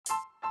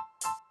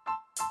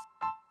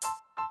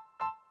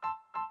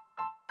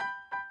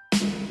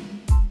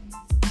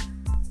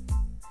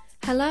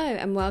Hello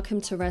and welcome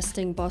to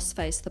Resting Boss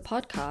Face, the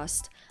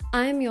podcast.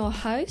 I'm your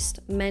host,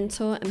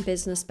 mentor and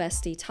business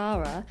bestie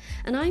Tara,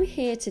 and I'm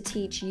here to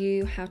teach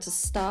you how to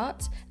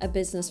start a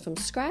business from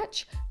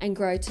scratch and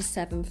grow to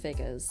 7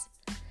 figures.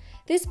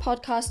 This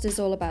podcast is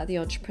all about the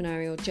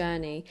entrepreneurial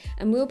journey,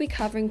 and we'll be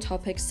covering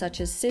topics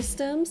such as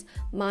systems,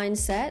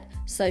 mindset,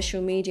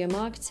 social media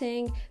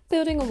marketing,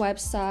 building a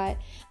website,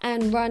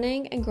 and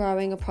running and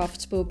growing a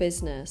profitable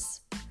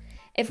business.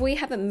 If we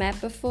haven't met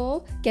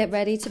before, get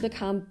ready to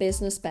become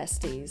business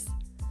besties.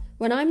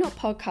 When I'm not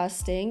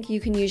podcasting,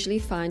 you can usually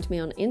find me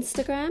on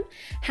Instagram,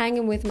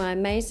 hanging with my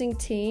amazing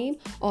team,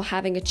 or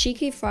having a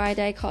cheeky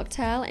Friday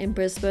cocktail in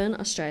Brisbane,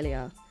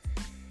 Australia.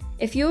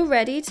 If you're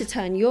ready to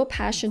turn your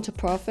passion to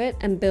profit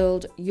and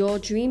build your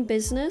dream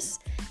business,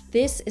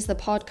 this is the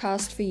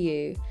podcast for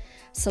you.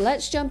 So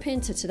let's jump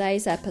into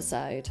today's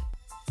episode.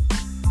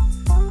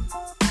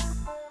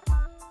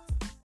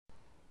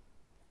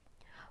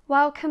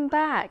 Welcome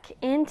back.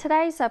 In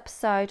today's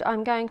episode,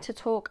 I'm going to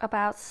talk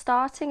about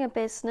starting a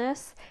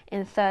business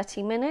in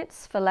 30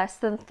 minutes for less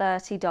than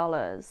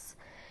 $30.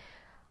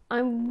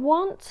 I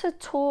want to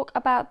talk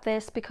about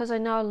this because I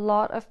know a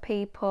lot of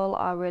people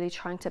are really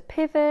trying to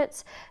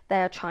pivot.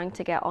 They're trying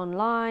to get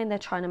online. They're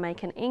trying to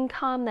make an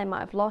income. They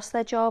might have lost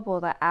their job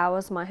or their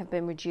hours might have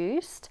been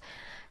reduced.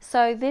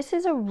 So this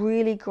is a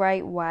really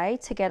great way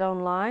to get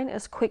online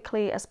as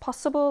quickly as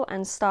possible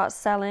and start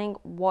selling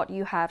what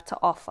you have to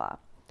offer.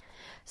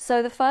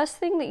 So the first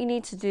thing that you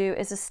need to do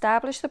is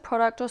establish the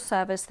product or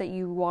service that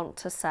you want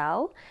to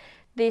sell.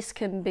 This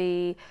can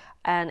be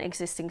an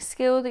existing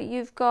skill that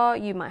you've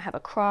got. You might have a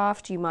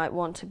craft. You might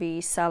want to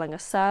be selling a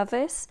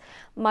service.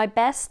 My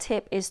best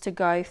tip is to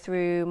go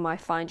through my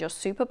Find Your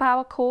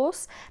Superpower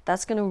course.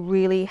 That's going to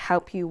really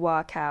help you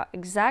work out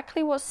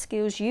exactly what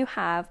skills you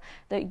have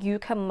that you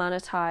can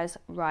monetize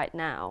right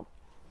now.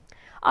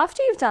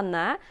 After you've done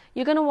that,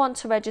 you're going to want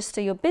to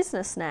register your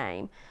business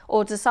name,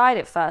 or decide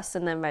it first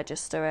and then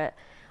register it.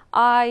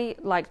 I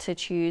like to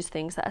choose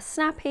things that are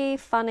snappy,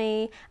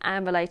 funny,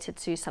 and related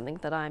to something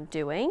that I'm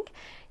doing.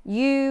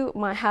 You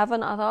might have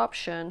another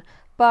option,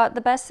 but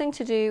the best thing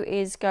to do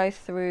is go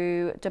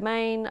through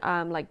domain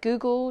like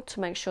Google to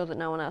make sure that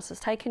no one else has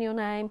taken your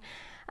name,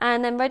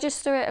 and then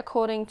register it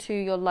according to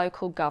your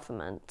local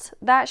government.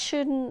 That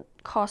shouldn't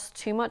cost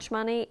too much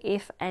money,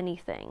 if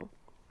anything.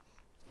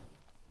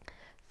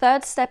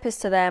 Third step is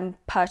to then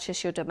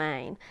purchase your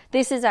domain.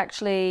 This is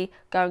actually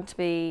going to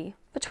be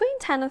between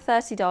 $10 and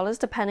 $30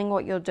 depending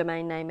what your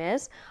domain name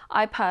is.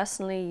 I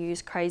personally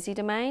use Crazy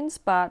Domains,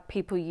 but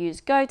people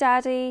use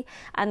GoDaddy,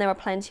 and there are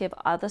plenty of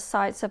other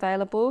sites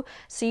available.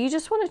 So you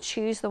just want to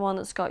choose the one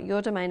that's got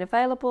your domain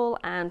available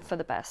and for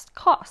the best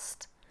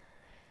cost.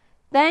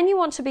 Then you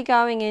want to be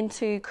going in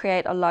to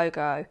create a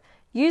logo.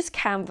 Use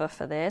Canva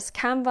for this.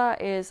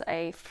 Canva is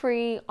a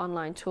free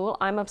online tool.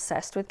 I'm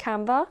obsessed with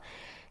Canva.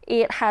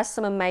 It has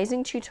some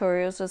amazing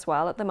tutorials as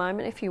well at the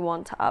moment if you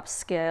want to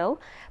upskill,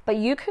 but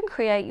you can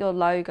create your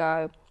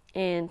logo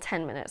in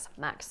 10 minutes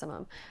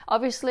maximum.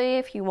 Obviously,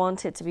 if you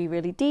want it to be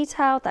really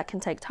detailed, that can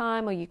take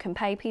time, or you can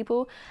pay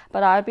people,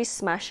 but I would be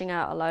smashing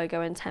out a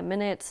logo in 10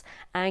 minutes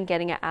and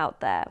getting it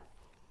out there.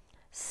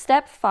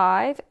 Step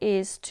 5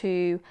 is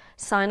to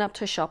sign up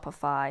to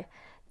Shopify.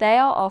 They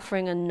are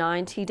offering a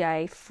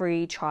 90-day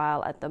free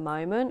trial at the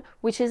moment,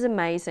 which is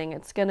amazing.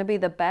 It's going to be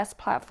the best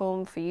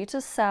platform for you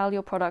to sell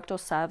your product or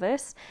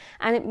service.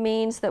 And it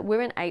means that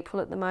we're in April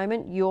at the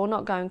moment. You're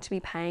not going to be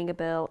paying a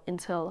bill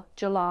until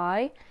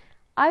July.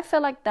 I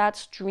feel like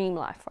that's dream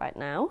life right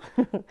now.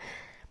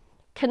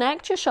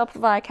 Connect your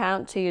Shopify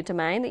account to your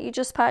domain that you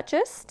just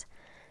purchased.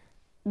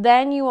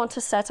 Then you want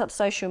to set up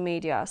social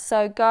media.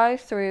 So go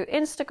through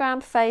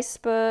Instagram,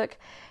 Facebook,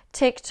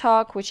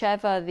 TikTok,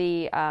 whichever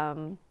the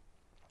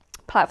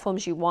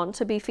platforms you want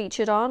to be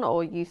featured on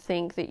or you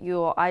think that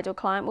your ideal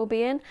client will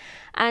be in,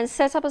 and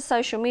set up a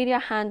social media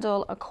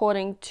handle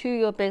according to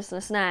your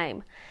business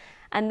name.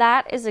 And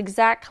that is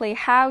exactly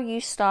how you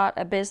start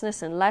a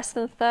business in less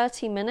than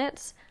 30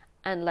 minutes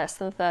and less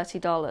than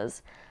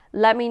 $30.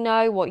 Let me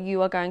know what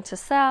you are going to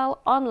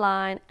sell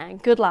online,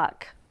 and good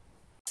luck.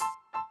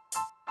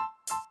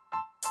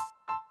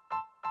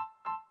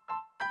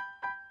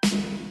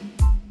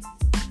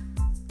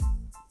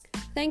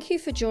 Thank you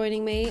for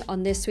joining me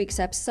on this week's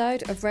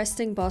episode of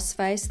Resting Boss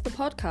Face, the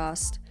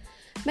podcast.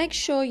 Make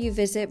sure you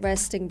visit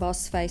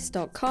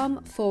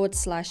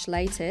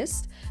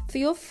restingbossface.com/latest for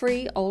your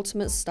free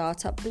ultimate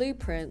startup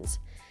blueprint.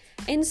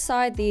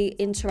 Inside the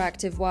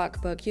interactive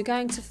workbook, you're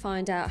going to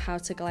find out how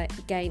to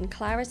gain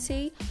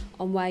clarity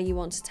on where you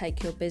want to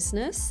take your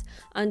business,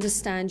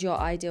 understand your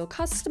ideal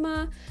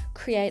customer,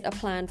 create a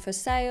plan for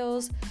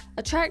sales,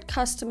 attract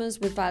customers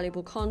with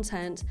valuable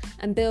content,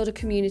 and build a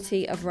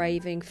community of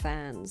raving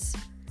fans.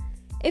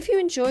 If you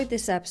enjoyed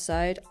this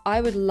episode, I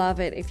would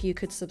love it if you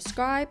could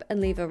subscribe and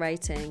leave a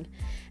rating.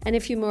 And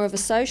if you're more of a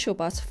social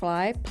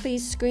butterfly,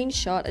 please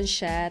screenshot and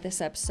share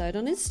this episode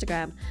on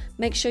Instagram.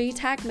 Make sure you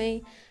tag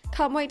me.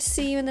 Can't wait to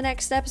see you in the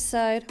next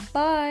episode.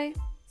 Bye!